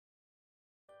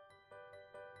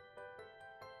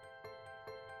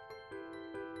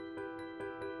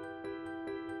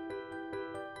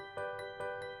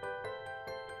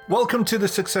Welcome to the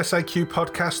Success IQ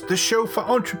podcast, the show for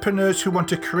entrepreneurs who want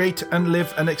to create and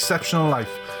live an exceptional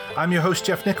life. I'm your host,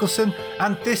 Jeff Nicholson,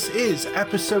 and this is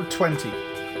episode 20.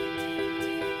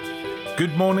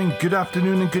 Good morning, good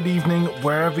afternoon, and good evening,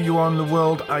 wherever you are in the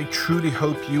world. I truly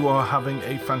hope you are having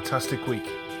a fantastic week.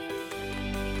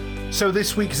 So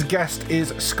this week's guest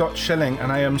is Scott Schilling,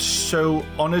 and I am so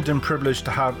honored and privileged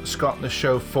to have Scott on the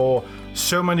show for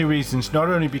so many reasons, not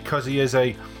only because he is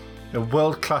a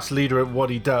world-class leader at what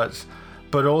he does,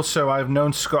 but also I've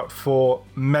known Scott for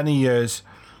many years,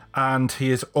 and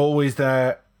he is always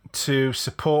there to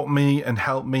support me and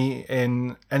help me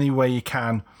in any way he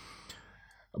can.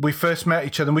 We first met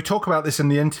each other, and we talk about this in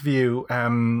the interview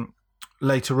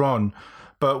later on,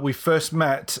 but we first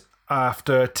met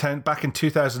back in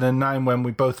 2009 when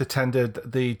we both attended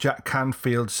the Jack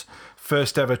Canfield's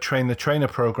first ever Train the Trainer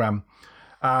program,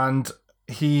 and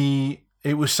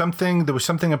there was something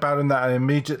about him that I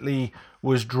immediately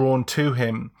was drawn to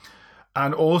him.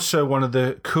 And also one of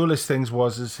the coolest things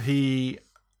was he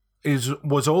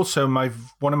was also he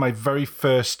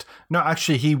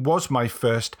was my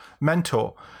first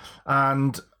mentor.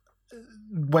 And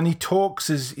when he talks,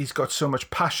 he's got so much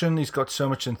passion, he's got so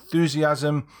much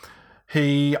enthusiasm.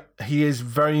 He is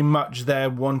very much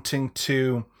there wanting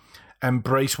to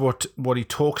embrace what he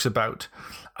talks about.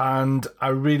 And I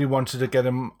really wanted to get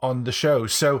him on the show.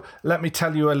 So let me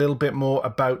tell you a little bit more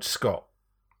about Scott.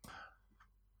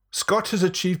 Scott has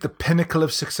achieved the pinnacle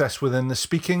of success within the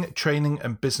speaking, training,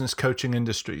 and business coaching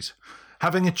industries,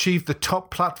 having achieved the top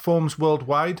platforms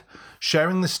worldwide,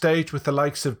 sharing the stage with the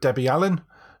likes of Debbie Allen,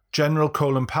 General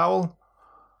Colin Powell,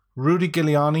 Rudy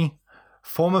Giuliani,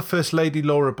 former First Lady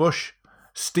Laura Bush,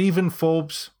 Stephen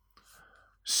Forbes,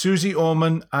 Susie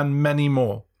Orman, and many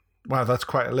more. Wow, that's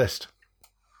quite a list.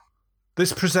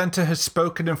 This presenter has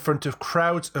spoken in front of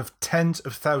crowds of tens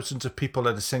of thousands of people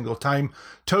at a single time,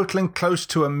 totaling close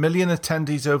to 1 million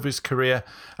attendees over his career,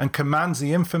 and commands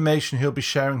the information he'll be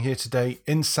sharing here today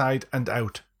inside and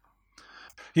out.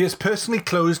 He has personally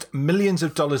closed millions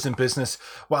of dollars in business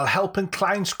while helping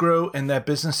clients grow in their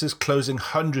businesses, closing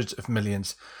hundreds of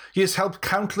millions. He has helped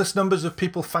countless numbers of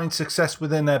people find success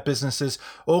within their businesses,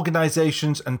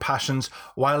 organizations, and passions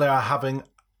while they are having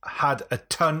had a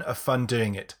ton of fun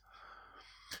doing it.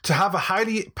 To have a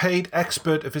highly paid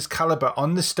expert of his caliber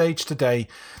on the stage today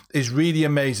is really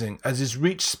amazing, as his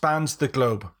reach spans the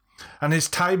globe, and his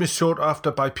time is sought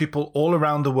after by people all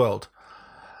around the world.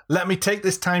 Let me take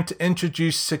this time to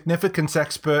introduce significance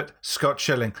expert Scott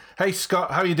Schilling. Hey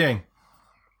Scott, how are you doing?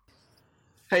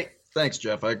 Hey, thanks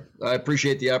Jeff. I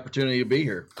appreciate the opportunity to be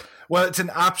here. Well, it's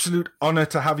an absolute honor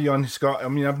to have you on, Scott. I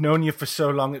mean, I've known you for so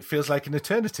long, it feels like an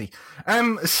eternity.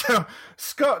 So,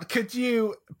 Scott, could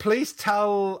you please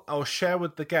tell or share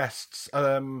with the guests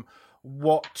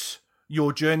what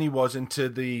your journey was into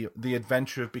the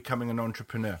adventure of becoming an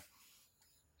entrepreneur?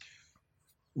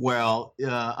 Well,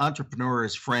 entrepreneur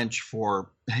is French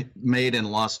for made and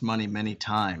lost money many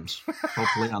times,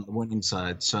 hopefully on the winning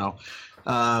side. So,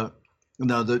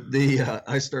 no,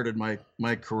 I started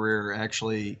my career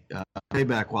actually way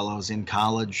back while I was in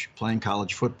college, playing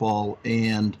college football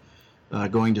and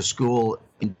going to school,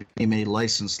 and became a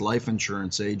licensed life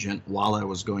insurance agent while I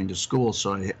was going to school.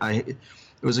 So it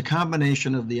was a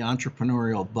combination of the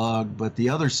entrepreneurial bug, but the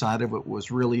other side of it was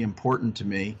really important to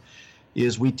me.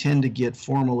 Is we tend to get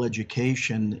formal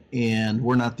education, and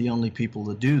we're not the only people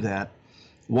to do that.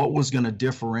 What was going to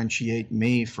differentiate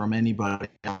me from anybody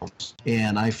else?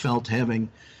 And I felt I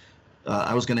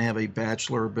was going to have a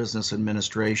Bachelor of Business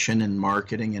Administration in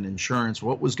marketing and insurance.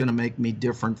 What was going to make me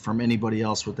different from anybody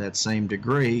else with that same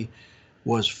degree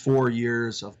was 4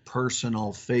 years of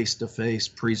personal face-to-face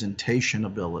presentation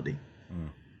ability.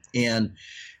 And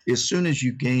as soon as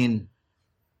you gain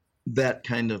that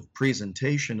kind of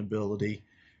presentation ability,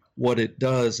 what it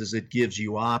does is it gives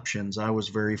you options. I was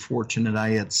very fortunate. I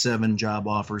had 7 job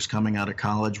offers coming out of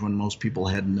college when most people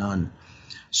had none.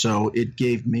 So it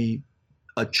gave me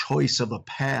a choice of a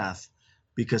path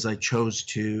because I chose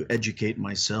to educate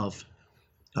myself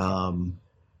further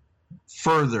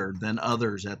than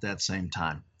others at that same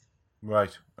time.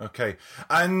 Right. Okay.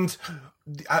 And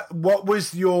what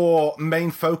was your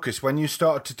main focus when you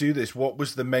started to do this? What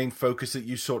was the main focus that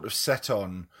you sort of set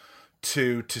on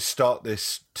to start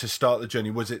the journey?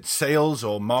 Was it sales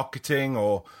or marketing,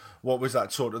 or what was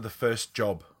that sort of the first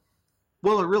job?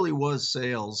 Well, it really was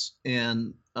sales.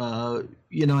 And, I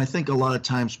think a lot of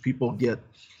times people get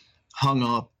hung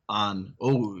up on,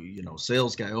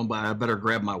 sales guy, but I better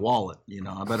grab my wallet.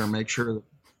 I better make sure that.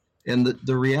 And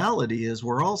the reality is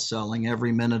we're all selling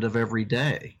every minute of every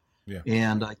day. Yeah.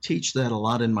 And I teach that a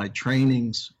lot in my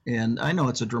trainings. And I know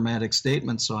it's a dramatic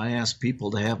statement, so I ask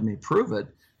people to have me prove it.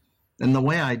 And the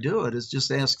way I do it is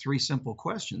just ask 3 simple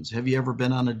questions. Have you ever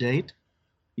been on a date?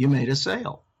 You made a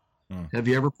sale. Have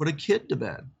you ever put a kid to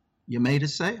bed? You made a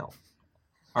sale.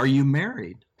 Are you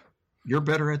married? You're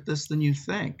better at this than you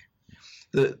think.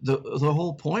 The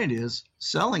whole point is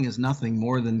selling is nothing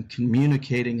more than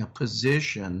communicating a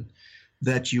position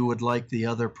that you would like the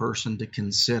other person to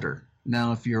consider.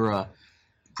 Now, if you're a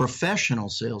professional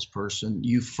salesperson,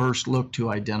 you first look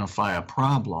to identify a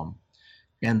problem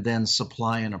and then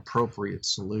supply an appropriate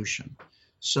solution.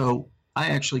 So I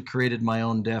actually created my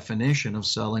own definition of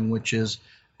selling, which is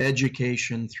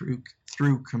education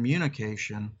through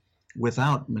communication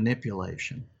without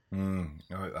manipulation. I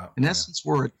like that. In essence,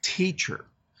 we're a teacher.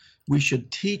 We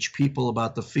should teach people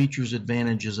about the features,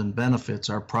 advantages, and benefits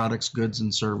our products, goods,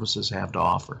 and services have to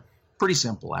offer. Pretty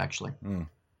simple, actually.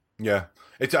 Yeah.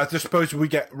 I just suppose we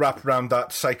get wrapped around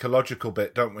that psychological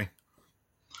bit, don't we?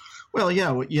 Well,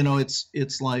 yeah. You know,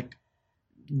 it's like,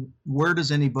 where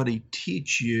does anybody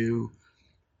teach you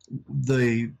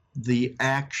the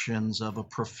actions of a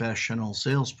professional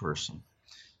salesperson?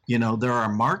 You know, there are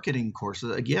marketing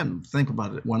courses. Again, think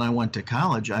about it. When I went to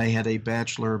college, I had a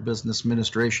Bachelor of Business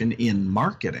Administration in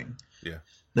marketing. Yeah.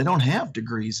 They don't have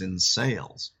degrees in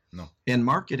sales. No. And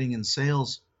marketing and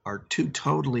sales are 2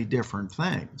 totally different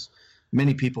things.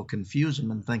 Many people confuse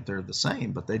them and think they're the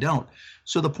same, but they don't.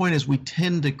 So the point is, we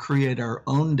tend to create our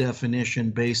own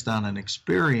definition based on an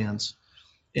experience.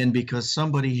 And because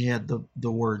somebody had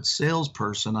the word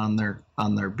salesperson on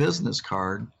their business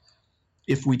card,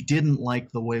 if we didn't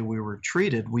like the way we were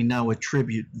treated, we now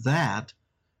attribute that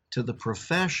to the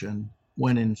profession,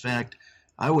 when in fact,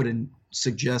 I would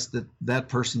suggest that that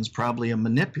person's probably a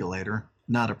manipulator,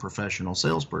 not a professional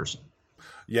salesperson.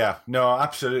 Yeah, no,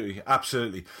 absolutely,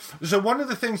 absolutely. So one of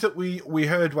the things that we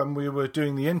heard when we were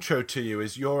doing the intro to you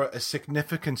is you're a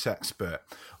significance expert.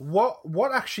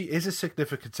 What actually is a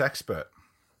significance expert?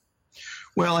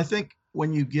 Well, I think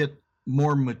when you get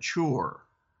more mature,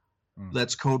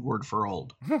 that's code word for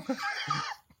old.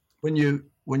 When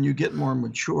you get more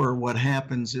mature, what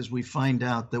happens is we find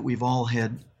out that we've all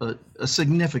had a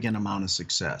significant amount of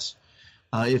success.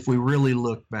 If we really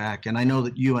look back, and I know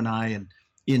that you and I, and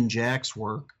in Jack's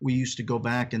work, we used to go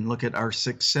back and look at our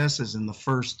successes in the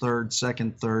first third,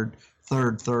 second third,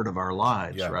 third of our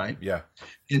lives, right? Yeah.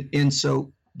 And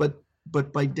so, but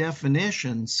by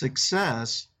definition,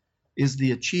 success is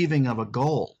the achieving of a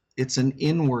goal. It's an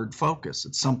inward focus.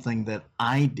 It's something that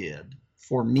I did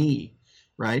for me,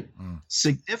 right?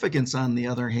 Significance, on the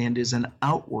other hand, is an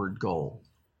outward goal.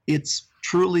 It's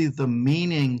truly the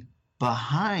meaning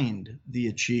behind the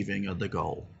achieving of the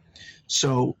goal.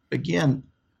 So again,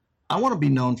 I want to be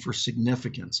known for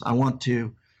significance. I want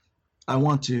to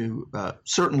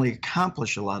certainly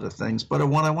accomplish a lot of things, but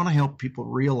what I want to help people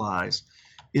realize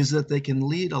is that they can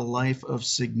lead a life of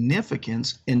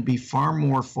significance and be far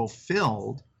more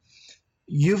fulfilled.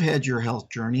 You've had your health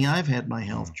journey. I've had my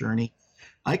health journey.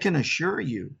 I can assure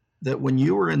you that when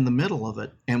you were in the middle of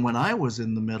it and when I was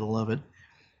in the middle of it,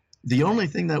 the only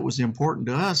thing that was important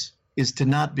to us is to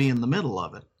not be in the middle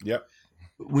of it. Yep.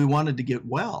 We wanted to get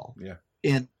well. Yeah.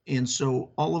 And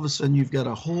so all of a sudden you've got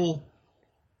a whole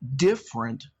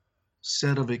different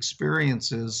set of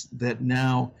experiences that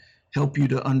now help you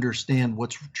to understand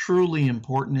what's truly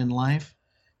important in life.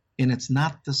 And it's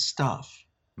not the stuff.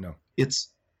 No. It's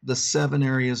the 7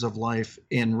 areas of life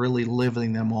and really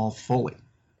living them all fully.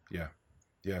 Yeah.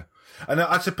 Yeah. And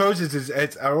I suppose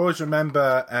it's I always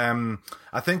remember,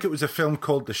 I think it was a film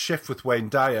called The Shift with Wayne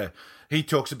Dyer. He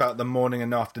talks about the morning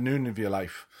and afternoon of your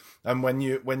life. And when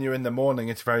you're in the morning,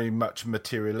 it's very much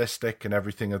materialistic and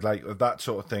everything of that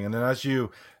sort of thing. And then as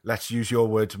you, let's use your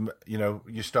word,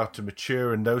 you start to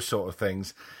mature and those sort of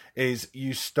things, is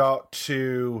you start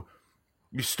to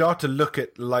look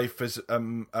at life as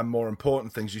more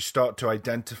important things. You start to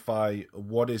identify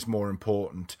what is more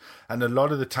important. And a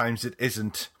lot of the times it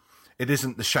isn't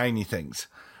the shiny things.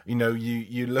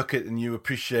 You look at and you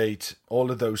appreciate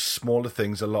all of those smaller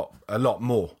things a lot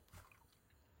more.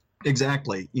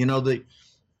 Exactly.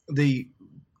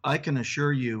 I can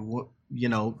assure you,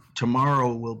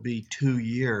 tomorrow will be 2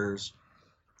 years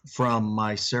from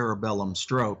my cerebellum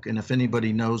stroke. And if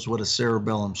anybody knows what a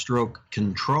cerebellum stroke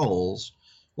controls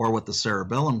or what the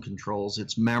cerebellum controls,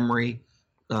 it's memory,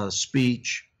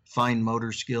 speech, fine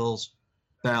motor skills,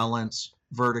 balance,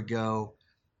 vertigo,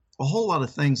 a whole lot of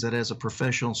things that as a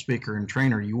professional speaker and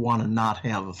trainer, you want to not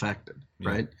have affected,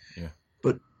 right? Yeah.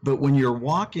 But when you're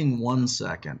walking 1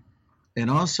 second and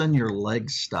all of a sudden your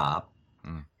legs stop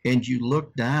and you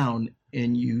look down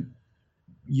and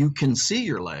you can see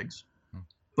your legs,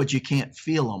 but you can't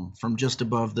feel them from just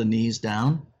above the knees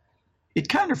down, it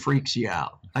kind of freaks you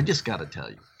out. I just got to tell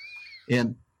you.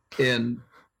 And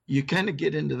you kind of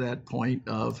get into that point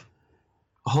of,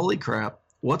 holy crap,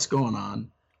 what's going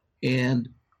on? And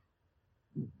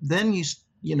then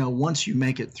once you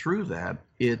make it through that,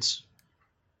 it's,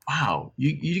 wow,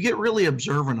 you get really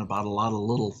observant about a lot of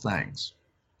little things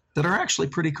that are actually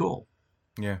pretty cool.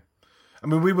 Yeah. I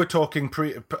mean, we were talking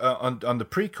on the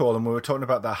pre-call, and we were talking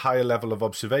about that higher level of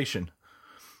observation.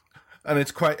 And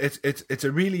it's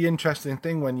a really interesting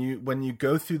thing when you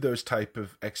go through those type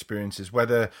of experiences,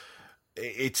 whether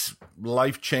it's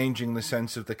life-changing in the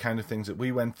sense of the kind of things that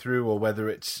we went through, or whether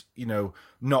it's,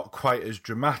 not quite as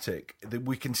dramatic, that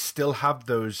we can still have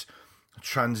those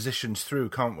transitions through,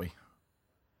 can't we?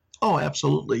 Oh,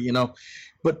 absolutely.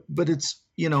 But it's,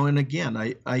 and again,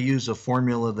 I use a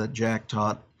formula that Jack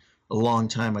taught a long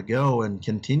time ago and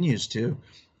continues to.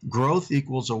 Growth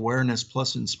equals awareness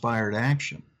plus inspired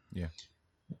action. Yeah.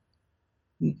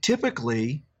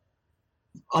 Typically,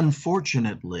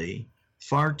 unfortunately,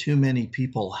 far too many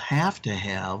people have to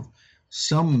have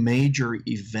some major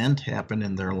event happen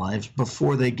in their lives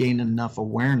before they gain enough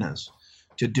awareness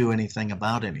to do anything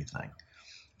about anything.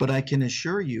 But I can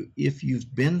assure you, if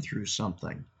you've been through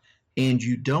something and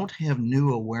you don't have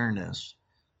new awareness,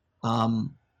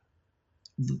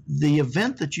 the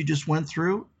event that you just went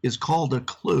through is called a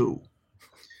clue.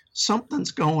 Something's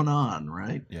going on,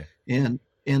 right? Yeah. And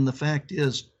the fact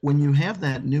is, when you have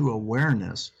that new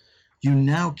awareness, you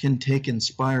now can take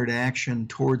inspired action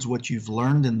towards what you've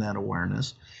learned in that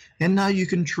awareness. And now you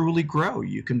can truly grow.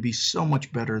 You can be so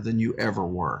much better than you ever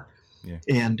were. Yeah.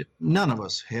 And none of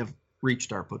us have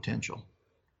reached our potential.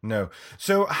 No.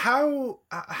 So how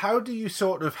do you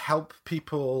sort of help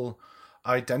people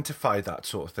identify that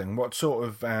sort of thing? What sort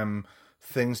of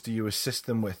things do you assist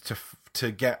them with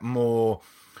to get more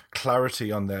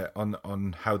clarity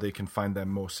on how they can find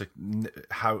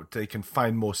how they can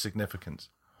find more significance?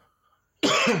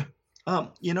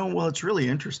 Well, it's really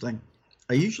interesting.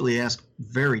 I usually ask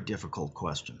very difficult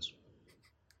questions.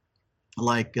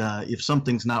 Like if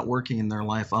something's not working in their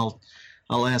life, I'll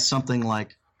ask something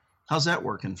like, "How's that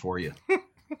working for you?"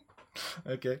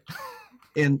 Okay.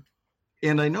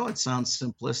 And I know it sounds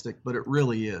simplistic, but it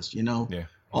really is. Yeah.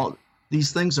 All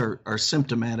these things are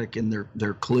symptomatic, and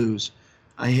they're clues.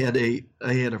 I had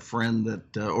a friend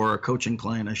that, or a coaching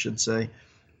client, I should say,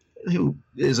 who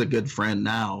is a good friend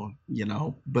now,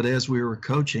 but as we were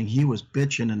coaching, he was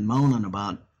bitching and moaning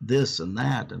about this and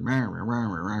that and rah, rah, rah,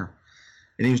 rah, rah.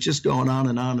 And he was just going on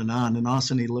and on and on. And all of a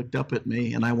sudden he looked up at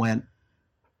me and I went,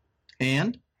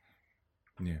 "And?"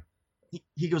 Yeah.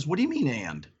 He goes, "What do you mean,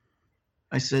 and?"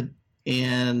 I said,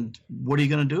 "And what are you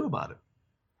going to do about it?"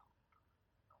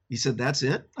 He said, "That's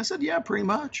it?" I said, "Yeah, pretty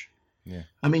much." Yeah.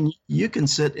 I mean, you can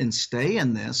sit and stay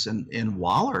in this and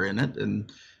waller in it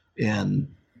and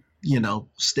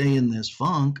stay in this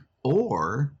funk,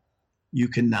 or you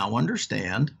can now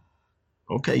understand,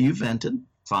 okay, you vented,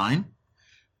 fine.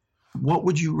 What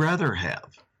would you rather have?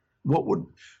 What would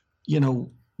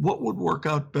work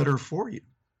out better for you?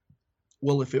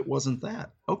 Well, if it wasn't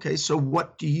that, okay, so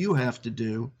what do you have to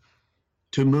do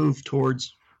to move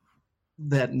towards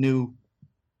that new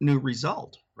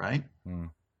result, right? Mm.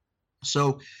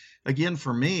 So again,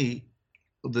 for me,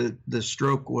 the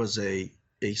stroke was a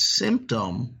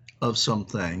symptom of some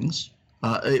things.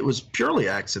 It was purely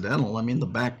accidental. I mean, the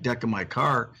back deck of my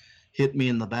car hit me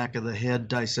in the back of the head,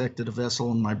 dissected a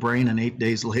vessel in my brain, and 8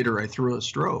 days later I threw a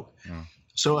stroke. Mm.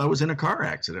 So I was in a car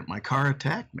accident. My car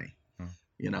attacked me,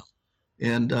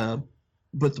 and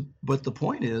but the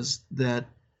point is that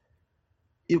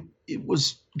it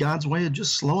was God's way of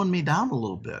just slowing me down a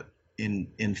little bit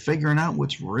in figuring out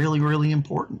what's really, really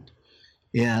important.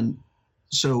 And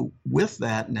so with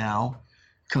that now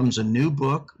comes a new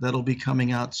book that'll be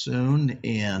coming out soon,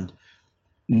 and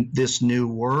this new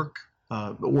work,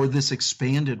 or this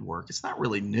expanded work. It's not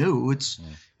really new. It's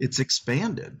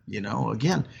expanded.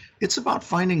 Again, it's about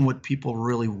finding what people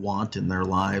really want in their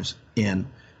lives, and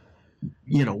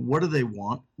what do they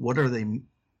want? What do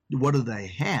they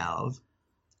have?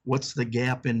 What's the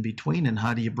gap in between, and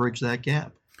how do you bridge that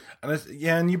gap?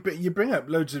 And you bring up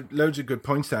loads of good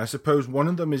points there. I suppose one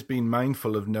of them is being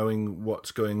mindful of knowing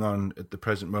what's going on at the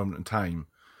present moment in time,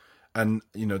 and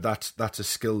that's a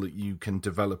skill that you can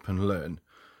develop and learn.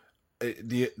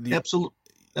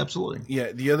 Absolutely.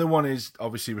 Yeah. The other one is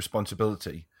obviously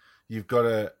responsibility. You've got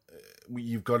to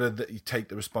take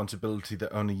the responsibility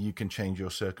that only you can change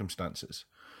your circumstances,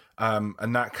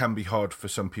 and that can be hard for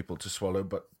some people to swallow,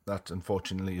 but that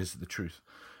unfortunately is the truth.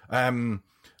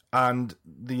 And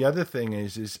the other thing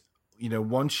is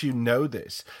once you know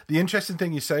this, the interesting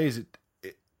thing you say is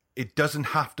it doesn't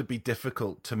have to be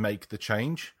difficult to make the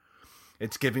change.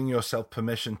 It's giving yourself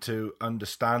permission to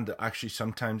understand that actually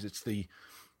sometimes it's the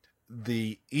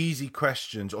easy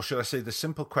questions, or should I say the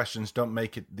simple questions, don't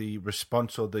make it the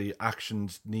response or the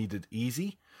actions needed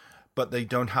easy, but they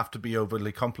don't have to be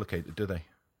overly complicated, do they?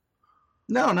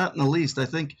 No, not in the least. I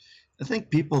think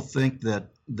people think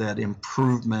that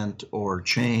improvement or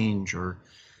change, or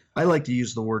I like to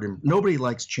use the word, nobody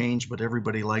likes change, but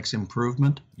everybody likes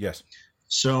improvement. Yes.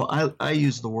 So I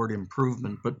use the word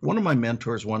improvement, but one of my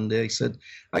mentors one day said,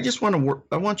 I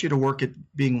want you to work at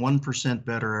being 1%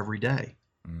 better every day.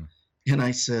 Mm. And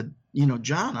I said,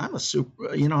 John, I'm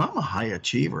a high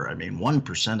achiever. I mean,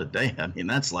 1% a day. I mean,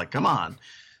 that's like, come on,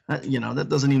 that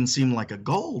doesn't even seem like a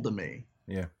goal to me.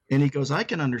 Yeah. And he goes, I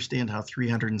can understand how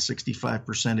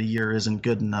 365% a year isn't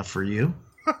good enough for you.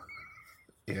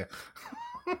 Yeah.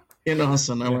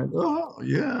 So I went, oh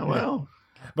yeah, well.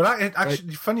 But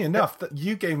actually, funny enough, that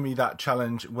you gave me that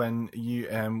challenge when you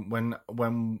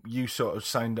when you sort of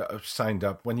signed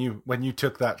up when you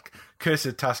took that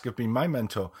cursed task of being my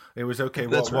mentor. It was okay.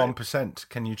 What 1%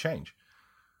 can you change?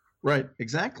 Right,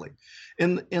 exactly.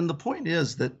 And the point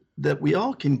is that we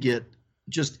all can get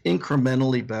just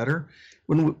incrementally better.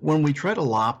 When we try to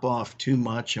lop off too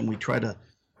much and we try to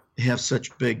have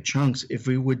such big chunks, if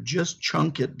we would just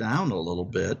chunk it down a little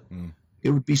bit. It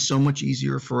would be so much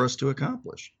easier for us to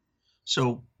accomplish.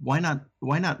 So why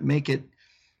not make it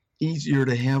easier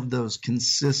to have those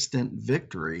consistent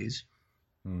victories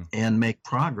and make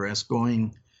progress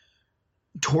going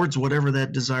towards whatever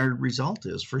that desired result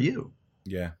is for you?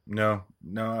 Yeah, no,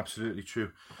 absolutely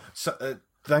true. So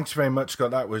thanks very much,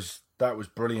 Scott. That was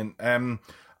brilliant.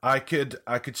 I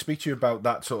could speak to you about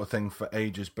that sort of thing for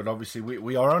ages, but obviously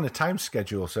we are on a time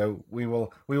schedule, so we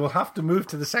will have to move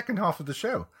to the second half of the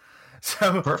show.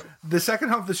 So perfect. The second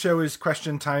half of the show is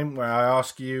question time, where I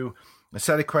ask you a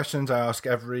set of questions. I ask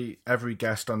every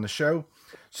guest on the show.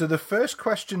 So the first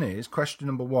question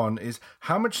number 1 is,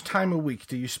 how much time a week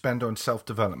do you spend on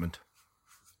self-development?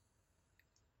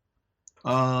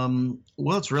 Well,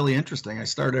 it's really interesting. I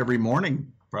start every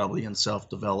morning probably in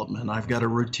self-development. I've got a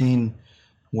routine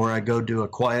where I go do a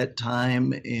quiet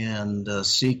time and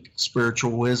seek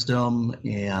spiritual wisdom,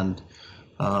 and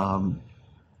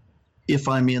if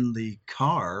I'm in the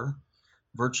car,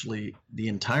 virtually the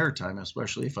entire time,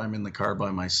 especially if I'm in the car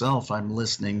by myself, I'm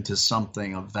listening to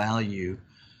something of value,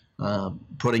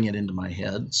 putting it into my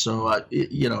head. So,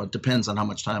 it depends on how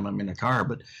much time I'm in a car,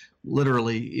 but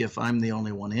literally if I'm the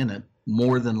only one in it,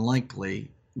 more than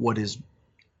likely what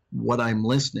I'm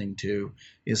listening to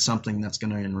is something that's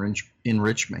going to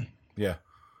enrich me. Yeah.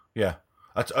 Yeah.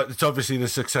 It's obviously the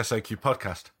Success IQ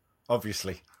podcast,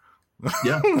 obviously.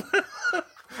 Yeah.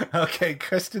 Okay,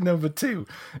 question number 2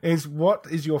 is, what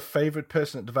is your favorite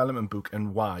personal development book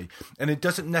and why? And it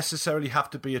doesn't necessarily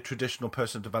have to be a traditional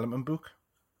personal development book.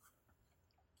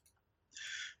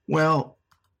 Well,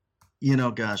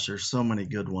 gosh, there's so many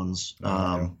good ones.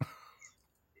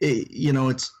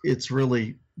 It's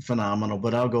really phenomenal,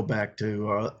 but I'll go back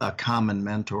to a common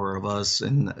mentor of us,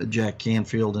 and Jack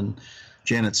Canfield and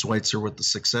Janet Schweitzer with the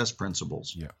Success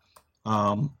Principles. Yeah.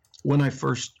 When I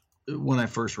first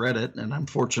read it, and I'm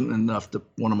fortunate enough that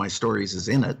one of my stories is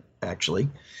in it, actually,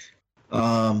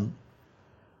 I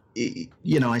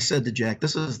said to Jack,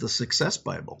 this is the Success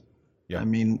Bible. Yeah. I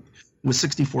mean, with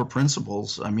 64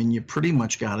 principles, I mean, you pretty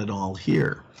much got it all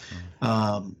here.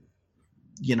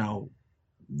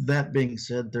 That being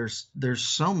said, there's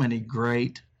so many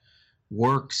great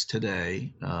works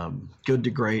today. Good to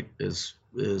Great is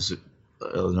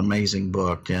an amazing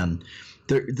book, and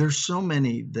there's so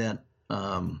many that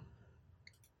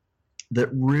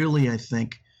really, I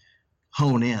think,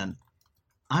 hone in.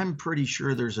 I'm pretty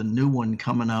sure there's a new one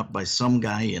coming out by some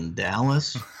guy in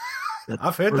Dallas.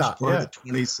 I've heard that. Yeah,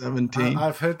 2017.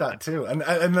 I've heard that too. And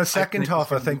the second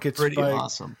half, I think it's pretty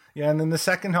awesome. Yeah, and in the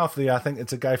second half of I think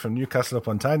it's a guy from Newcastle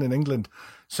upon Tyne in England.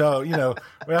 So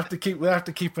we have to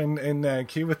keep in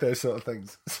queue with those sort of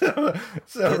things. So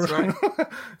that's right.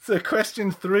 So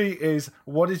question 3 is,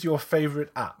 what is your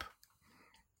favorite app?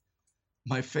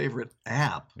 My favorite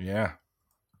app. Yeah.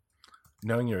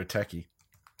 Knowing you're a techie.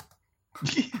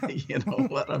 You know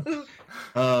what?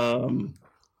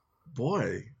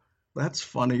 Boy, that's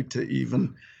funny to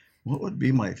even. What would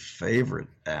be my favorite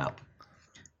app?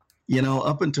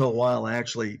 Up until a while,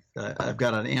 actually, I've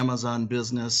got an Amazon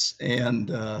business, and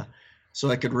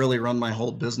so I could really run my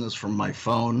whole business from my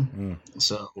phone.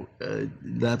 So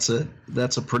that's a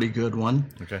pretty good one.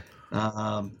 Okay.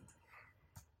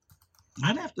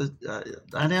 I'd have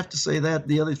to say that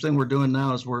the other thing we're doing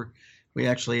now is we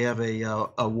actually have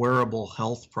a wearable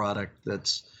health product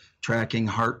that's tracking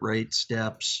heart rate,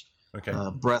 steps, Okay.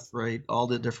 breath rate, all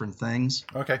the different things.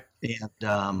 Okay.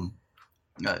 And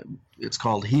it's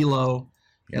called Hilo,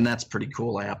 and that's a pretty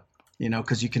cool app,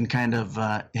 because you can kind of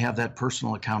have that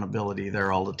personal accountability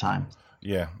there all the time.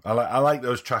 Yeah, I like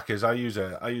those trackers. I use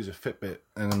a Fitbit,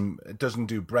 and it doesn't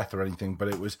do breath or anything, but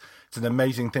it's an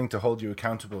amazing thing to hold you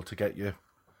accountable to get your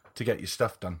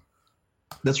stuff done.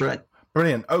 That's right.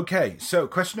 Brilliant. Okay, so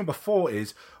question number 4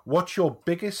 is: what's your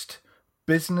biggest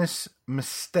business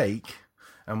mistake,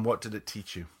 and what did it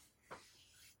teach you?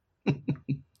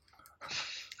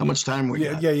 How much time we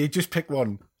got? Yeah, you just pick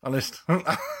one. Honest.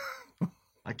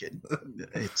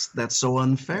 That's so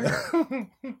unfair.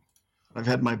 I've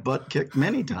had my butt kicked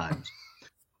many times.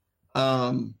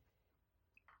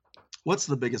 What's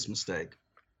the biggest mistake?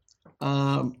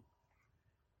 Probably,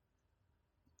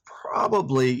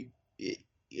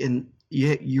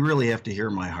 you really have to hear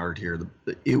my heart here.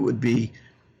 It would be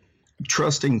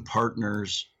trusting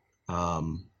partners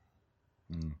to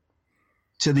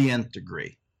the nth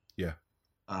degree. Yeah.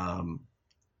 I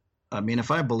mean, if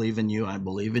I believe in you, I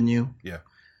believe in you. Yeah.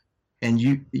 And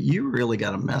you really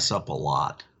got to mess up a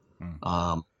lot.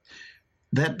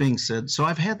 That being said, so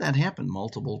I've had that happen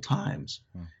multiple times,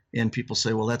 and people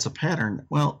say, well, that's a pattern.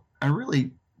 Well, I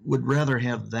really would rather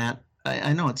have that.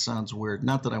 I know it sounds weird,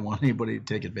 not that I want anybody to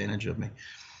take advantage of me,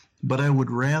 but I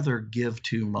would rather give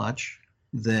too much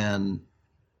than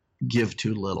give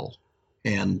too little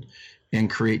and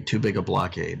create too big a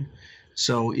blockade.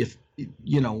 So if,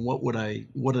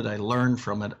 what did I learn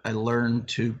from it? I learned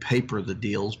to paper the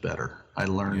deals better. I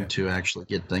learned to actually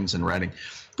get things in writing.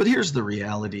 But here's the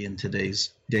reality in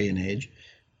today's day and age.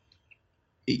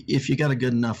 If you got a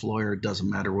good enough lawyer, it doesn't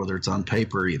matter whether it's on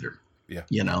paper either. Yeah.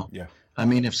 Yeah. I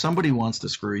mean, if somebody wants to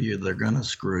screw you, they're going to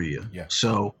screw you. Yeah.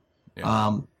 So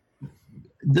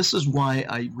this is why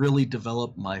I really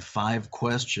developed my 5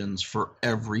 questions for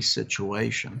every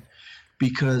situation,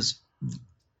 because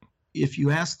if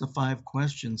you ask the 5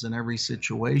 questions in every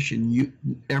situation,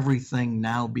 everything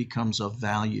now becomes of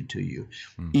value to you,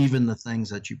 even the things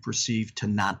that you perceive to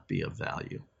not be of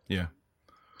value. Yeah.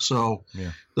 So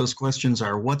those questions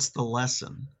are: what's the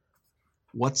lesson?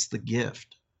 What's the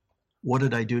gift? What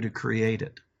did I do to create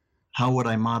it? How would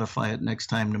I modify it next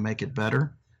time to make it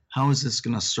better? How is this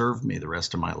going to serve me the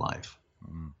rest of my life?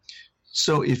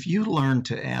 So if you learn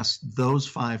to ask those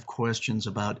 5 questions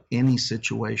about any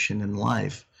situation in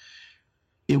life,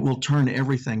 it will turn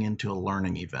everything into a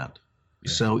learning event.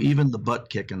 Yeah. So even the butt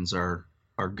kickings are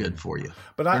good for you.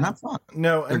 But they're not fun.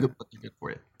 No, they're good, but they're good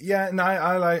for you. Yeah, and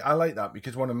I like that,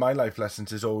 because one of my life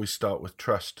lessons is always start with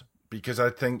trust, because I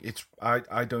think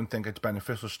I don't think it's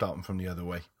beneficial starting from the other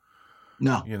way.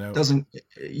 No, it doesn't.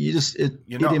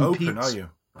 You're not impedes, open, are you?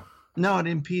 No, it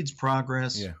impedes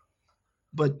progress. Yeah,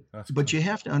 but you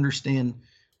have to understand,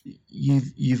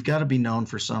 you've got to be known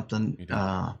for something.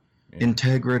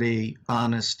 Integrity,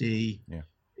 honesty. Yeah.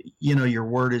 Your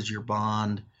word is your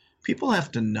bond. People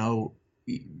have to know.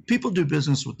 People do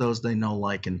business with those they know,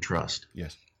 like, and trust.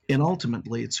 Yes. And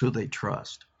ultimately, it's who they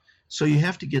trust. So you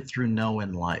have to get through know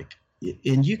and like.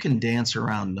 And you can dance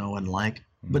around know and like,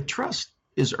 but trust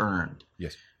is earned.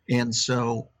 Yes. And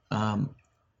so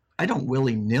I don't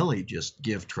willy-nilly just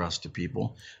give trust to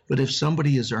people, but if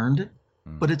somebody has earned it,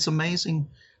 but it's amazing.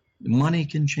 Money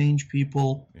can change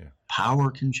people. Yeah.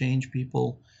 Power can change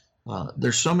people.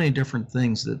 There's so many different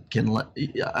things that can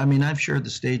I've shared the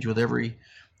stage with every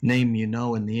name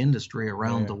in the industry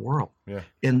around the world. Yeah.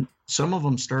 And some of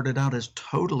them started out as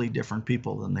totally different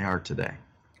people than they are today.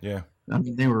 Yeah. I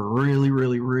mean, they were really,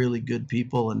 really, really good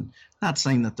people, and not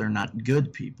saying that they're not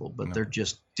good people, but they're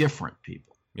just different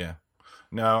people. Yeah.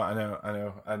 No,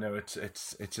 I know.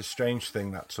 It's a strange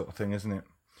thing, that sort of thing, isn't it?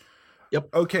 Yep.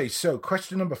 Okay, so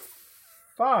question number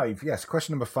 5. Yes,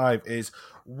 question number 5 is: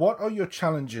 what are your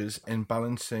challenges in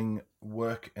balancing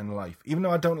work and life? Even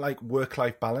though I don't like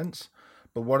work-life balance,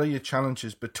 but what are your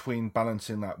challenges between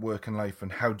balancing that work and life,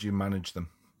 and how do you manage them?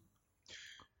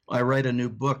 I write a new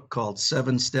book called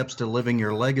 7 Steps to Living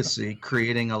Your Legacy,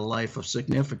 Creating a Life of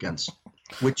Significance,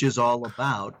 which is all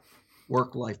about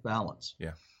work-life balance.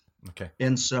 Yeah. Okay.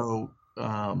 And so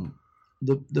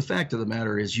the fact of the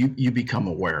matter is you become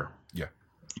aware. Yeah.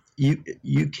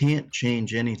 You can't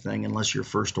change anything unless you're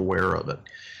first aware of it.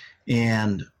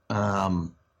 And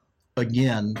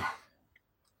again,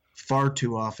 far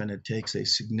too often it takes a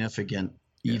significant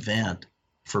event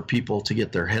for people to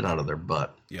get their head out of their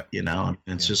butt. Yeah.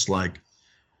 It's just like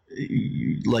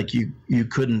you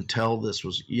couldn't tell this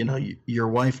was, your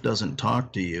wife doesn't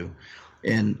talk to you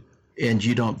and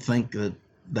you don't think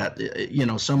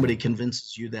that somebody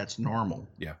convinces you that's normal.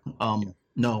 Yeah.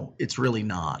 No, it's really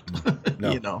not.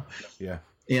 No. Yeah.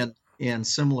 And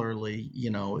similarly,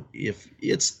 if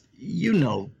it's,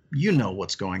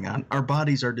 what's going on. Our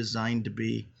bodies are designed to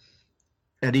be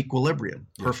at equilibrium,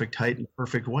 perfect height and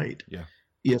perfect weight. Yeah.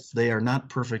 If they are not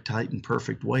perfect height and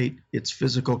perfect weight, it's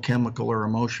physical, chemical, or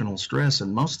emotional stress.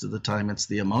 And most of the time it's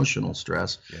the emotional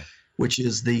stress, which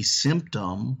is the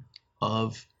symptom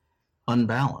of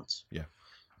unbalance. Yeah.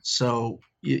 So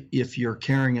if you're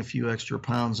carrying a few extra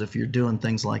pounds, if you're doing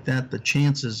things like that, the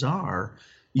chances are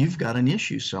you've got an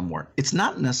issue somewhere. It's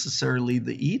not necessarily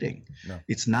the eating. No.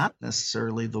 It's not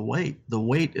necessarily the weight. The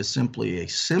weight is simply a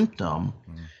symptom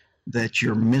that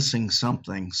you're missing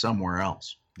something somewhere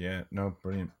else. Yeah, no,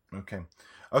 brilliant.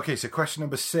 Okay, so question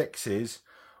number 6 is,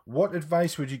 what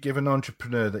advice would you give an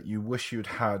entrepreneur that you wish you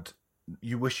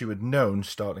had known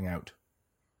starting out?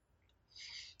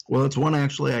 Well, it's one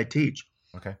actually I teach.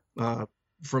 Okay.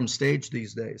 From stage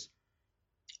these days.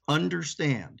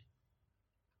 Understand,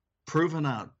 proven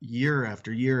out year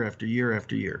after year after year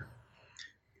after year,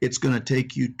 it's going to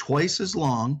take you twice as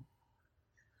long.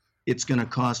 It's going to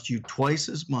cost you twice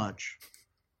as much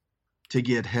to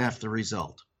get half the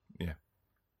result. Yeah.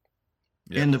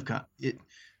 End of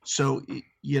so,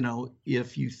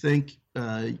 if you think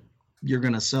you're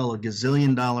going to sell $1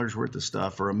 gazillion worth of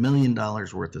stuff or $1 million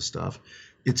worth of stuff,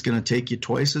 it's going to take you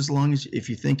twice as long as, if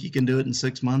you think you can do it in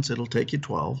 6 months, it'll take you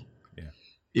 12. Yeah.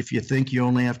 If you think you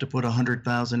only have to put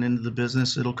 100,000 into the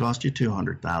business, it'll cost you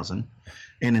 200,000.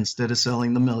 And instead of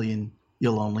selling the million,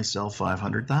 you'll only sell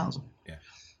 500,000. Yeah.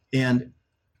 And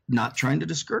not trying to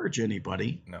discourage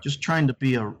anybody, just trying to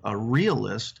be a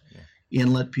realist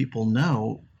and let people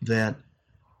know that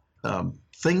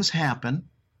things happen,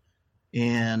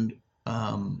 and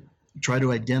try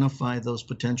to identify those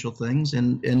potential things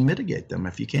and mitigate them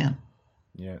if you can.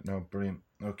 Yeah, no, brilliant.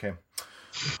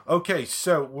 Okay,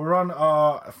 so we're on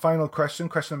our final question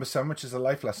number 7, which is a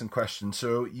life lesson question.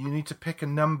 So you need to pick a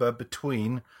number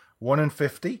between 1 and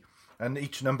 50, and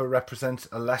each number represents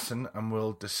a lesson, and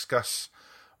we'll discuss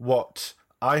what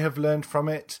I have learned from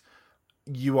it.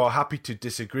 You are happy to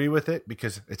disagree with it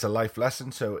because it's a life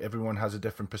lesson, so everyone has a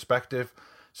different perspective.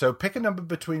 So pick a number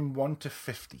between 1 to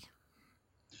 50.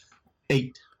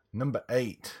 8. Number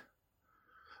 8,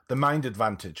 the mind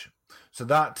advantage. So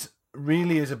that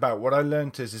really is about what I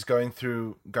learned is going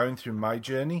through my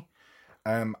journey.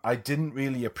 I didn't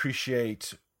really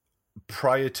appreciate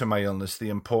prior to my illness the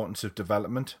importance of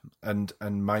development and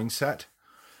mindset,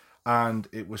 and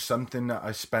it was something that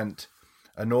I spent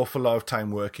an awful lot of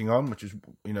time working on, which is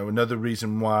another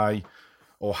reason why,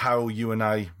 or how you and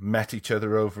I met each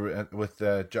other over with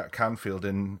Jack Canfield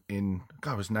in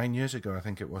God, it was 9 years ago, I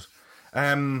think it was.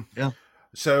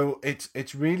 So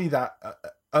it's really that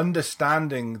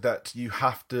understanding that you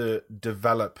have to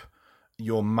develop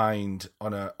your mind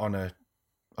on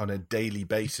a daily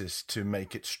basis to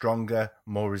make it stronger,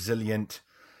 more resilient,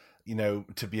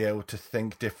 to be able to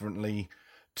think differently,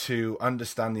 to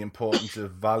understand the importance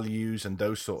of values and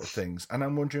those sort of things. And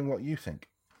I'm wondering what you think.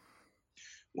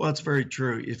 Well, it's very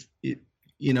true. If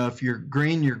you're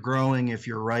green, you're growing. If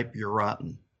you're ripe, you're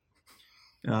rotten.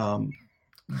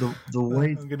 The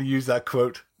way I'm going to use that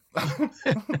quote.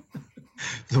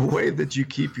 The way that you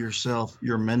keep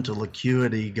your mental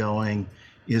acuity going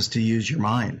is to use your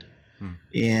mind.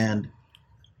 And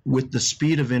with the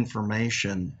speed of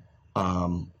information,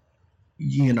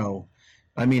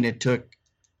 it took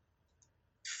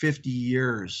 50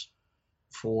 years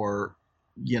for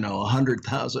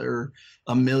 100,000 or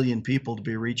 1 million people to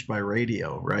be reached by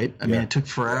radio, right? I mean, it took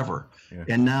forever. Yeah.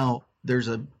 And now there's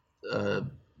a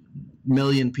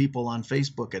million people on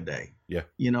Facebook a day. Yeah.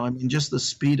 Just the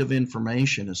speed of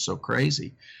information is so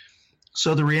crazy.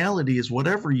 So the reality is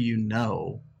whatever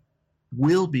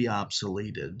will be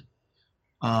obsoleted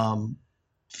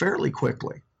fairly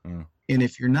quickly. And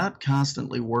if you're not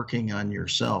constantly working on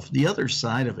yourself, the other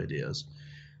side of it is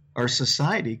our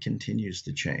society continues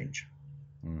to change.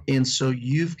 And so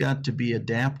you've got to be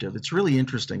adaptive. It's really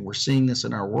interesting. We're seeing this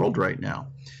in our world right now.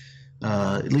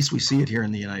 At least we see it here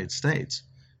in the United States.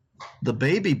 The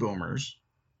baby boomers,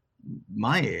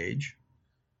 my age,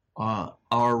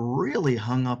 are really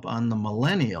hung up on the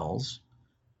millennials,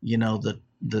 the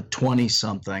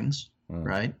 20-somethings,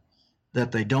 right?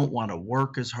 That they don't want to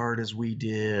work as hard as we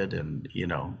did. And,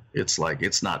 it's like,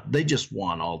 they just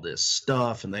want all this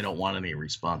stuff and they don't want any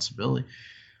responsibility.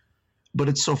 But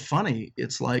it's so funny.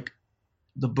 It's like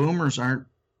the boomers aren't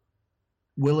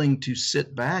willing to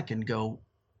sit back and go,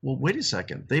 well, wait a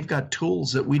second. They've got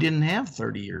tools that we didn't have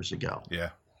 30 years ago.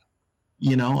 Yeah.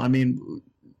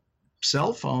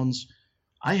 Cell phones,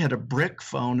 I had a brick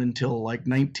phone until like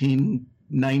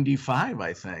 1995,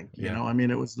 I think. Yeah.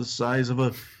 It was the size of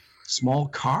a small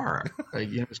car.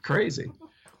 It was crazy.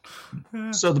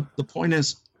 So the point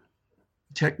is,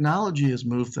 technology has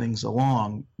moved things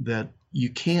along that you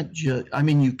can't just, I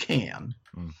mean, you can.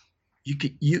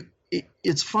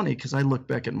 It's funny because I look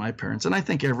back at my parents, and I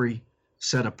think every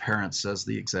set of parents says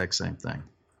the exact same thing.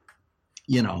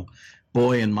 You know,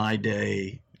 boy, in my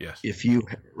day, yes. if you,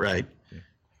 right. Yeah.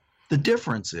 The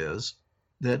difference is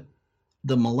that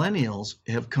the millennials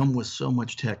have come with so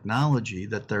much technology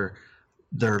that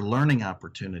their learning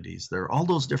opportunities, all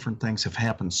those different things have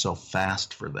happened so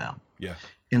fast for them. Yeah.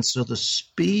 And so the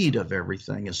speed of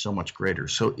everything is so much greater.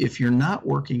 So if you're not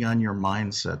working on your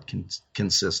mindset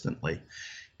consistently,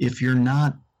 if you're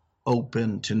not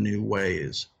open to new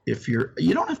ways,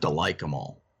 you don't have to like them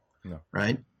all, no.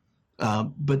 Right?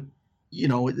 But you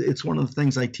know, it's one of the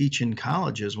things I teach in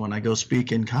colleges when I go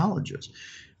speak in colleges.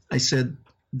 I said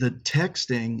the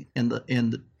texting and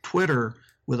the Twitter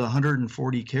with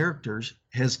 140 characters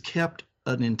has kept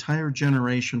an entire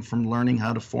generation from learning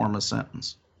how to form a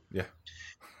sentence. Yeah.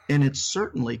 And it's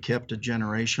certainly kept a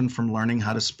generation from learning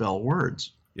how to spell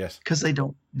words. Yes. Because they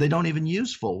don't even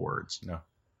use full words. No.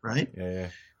 Right? Yeah.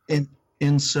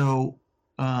 And so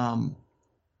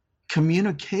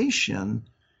communication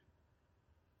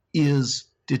is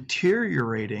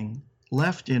deteriorating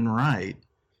left and right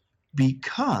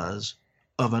because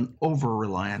of an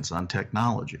over-reliance on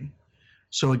technology.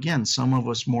 So again, some of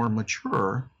us more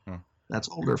mature, that's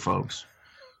older folks,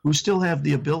 who still have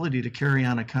the ability to carry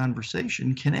on a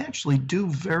conversation can actually do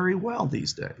very well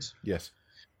these days. Yes.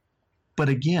 But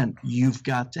again, you've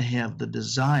got to have the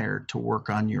desire to work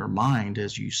on your mind,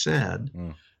 as you said,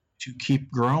 to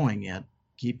keep growing it,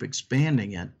 keep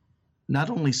expanding it, not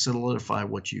only solidify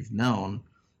what you've known,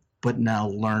 but now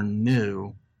learn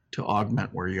new to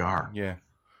augment where you are. Yeah.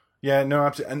 Yeah, no,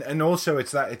 absolutely. And also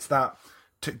it's that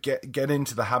to get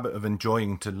into the habit of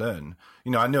enjoying to learn.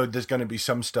 You know, I know there's going to be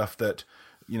some stuff that,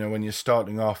 you know, when you're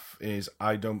starting off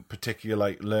I don't particularly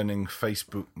like learning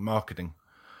Facebook marketing,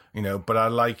 you know, but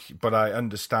I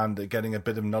understand that getting a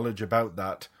bit of knowledge about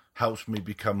that helps me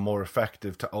become more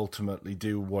effective to ultimately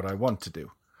do what I want to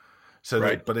do. So,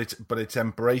 right. But it's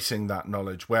embracing that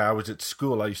knowledge. Where I was at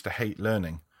school, I used to hate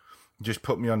learning. Just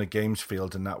put me on a games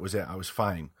field and that was it. I was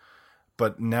fine.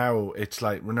 But now it's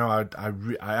like, no, I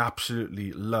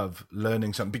absolutely love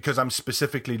learning something because I'm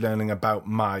specifically learning about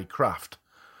my craft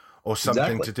or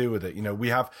something to do with it. You know,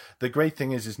 the great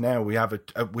thing is now we have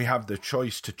the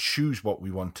choice to choose what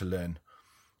we want to learn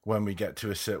when we get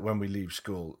to when we leave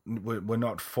school. We're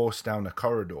not forced down a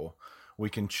corridor.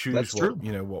 We can choose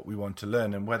what we want to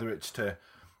learn, and whether it's to,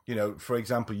 you know, for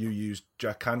example, you used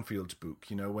Jack Canfield's book.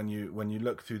 You know, when you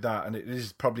look through that, and it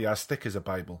is probably as thick as a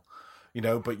Bible, you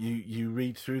know, but you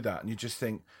read through that and you just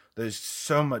think there's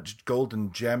so much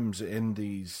golden gems in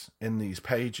these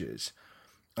pages,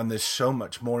 and there's so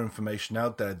much more information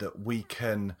out there that we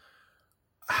can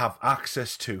have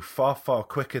access to far, far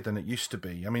quicker than it used to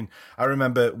be. I mean, I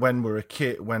remember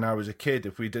when I was a kid,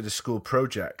 if we did a school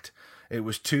project, it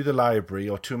was to the library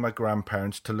or to my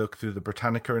grandparents to look through the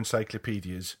Britannica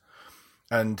encyclopedias,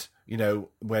 and, you know,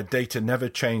 where data never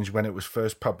changed when it was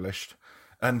first published,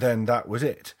 and then that was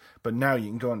it. But now you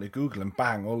can go onto Google and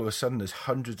bang, all of a sudden there's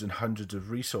hundreds and hundreds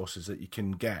of resources that you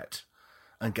can get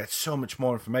and get so much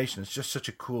more information. It's just such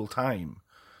a cool time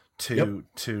to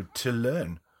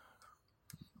learn.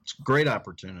 It's a great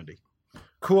opportunity.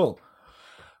 Cool.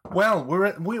 Well,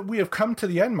 we have come to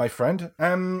the end, my friend.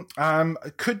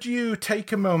 Could you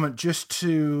take a moment just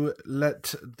to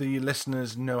let the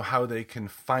listeners know how they can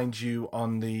find you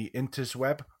on the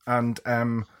interweb, and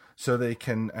so they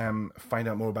can find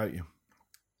out more about you?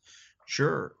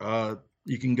 Sure.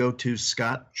 You can go to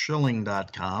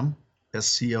scottschilling.com,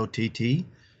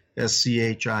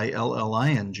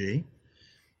 SCOTTSCHILLING.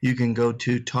 You can go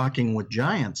to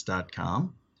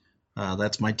talkingwithgiants.com.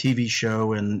 That's my TV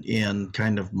show and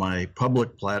kind of my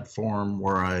public platform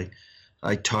where I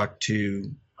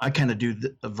kind of do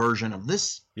a version of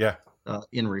this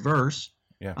in reverse.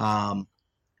 Yeah.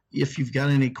 If you've got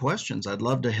any questions, I'd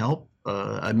love to help.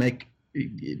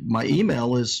 My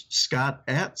email is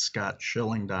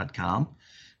scott@scottschilling.com.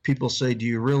 People say,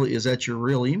 is that your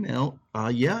real email?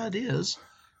 Yeah, it is.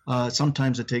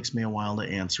 Sometimes it takes me a while to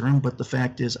answer them, but the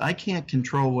fact is I can't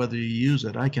control whether you use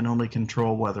it. I can only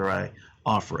control whether I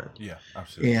offer it. Yeah,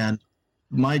 absolutely. And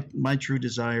my true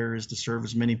desire is to serve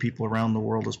as many people around the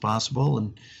world as possible,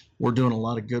 and we're doing a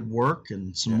lot of good work,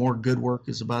 and some more good work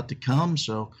is about to come.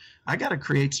 So I got to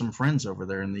create some friends over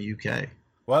there in the UK.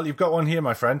 Well, you've got one here,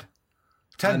 my friend.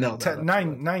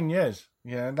 9 years.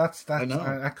 Yeah, that's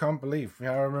I can't believe.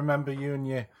 Yeah, I remember you in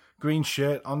your green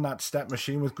shirt on that step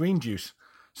machine with green juice.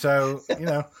 So,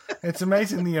 it's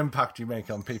amazing the impact you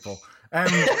make on people.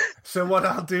 So what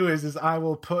I'll do is I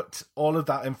will put all of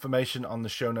that information on the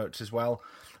show notes as well.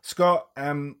 Scott,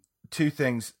 two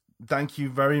things. Thank you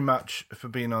very much for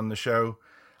being on the show.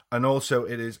 And also,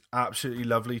 it is absolutely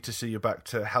lovely to see you back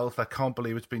to health. I can't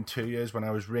believe it's been 2 years when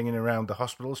I was ringing around the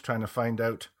hospitals trying to find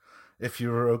out if you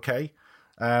were okay.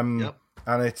 Yep.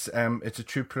 And it's a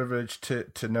true privilege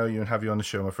to know you and have you on the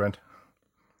show, my friend.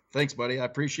 Thanks, buddy. I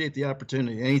appreciate the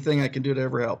opportunity. Anything I can do to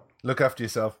ever help. Look after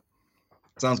yourself.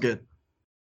 Sounds good.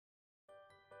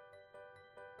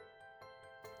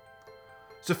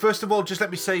 So first of all, just let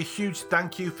me say a huge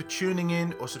thank you for tuning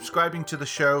in or subscribing to the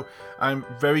show. I'm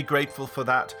very grateful for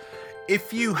that.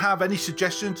 If you have any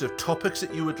suggestions of topics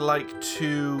that you would like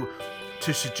to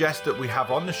suggest that we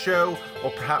have on the show, or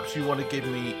perhaps you want to give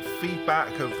me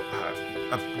feedback of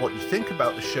what you think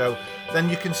about the show, then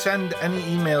you can send any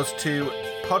emails to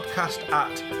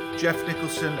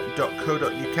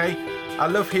podcast@jeffnicholson.co.uk. I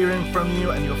love hearing from you,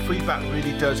 and your feedback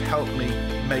really does help me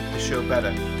make the show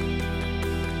better.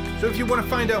 So if you want to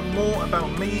find out more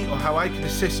about me or how I can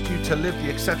assist you to live the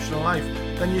exceptional life,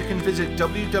 then you can visit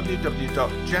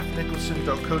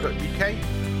www.jeffnicholson.co.uk,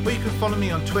 or you can follow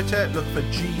me on Twitter, look for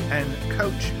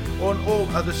GNCoach, or on all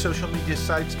other social media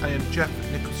sites, I am Jeff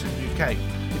Nicholson UK.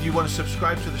 If you want to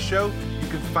subscribe to the show, you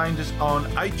can find us on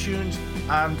iTunes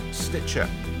and Stitcher.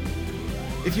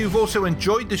 If you've also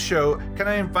enjoyed the show, can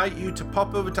I invite you to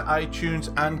pop over to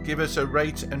iTunes and give us a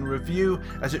rate and review,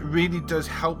 as it really does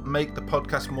help make the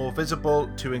podcast more visible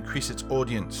to increase its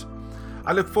audience.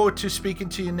 I look forward to speaking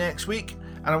to you next week,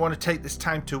 and I want to take this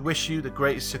time to wish you the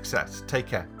greatest success. Take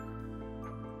care.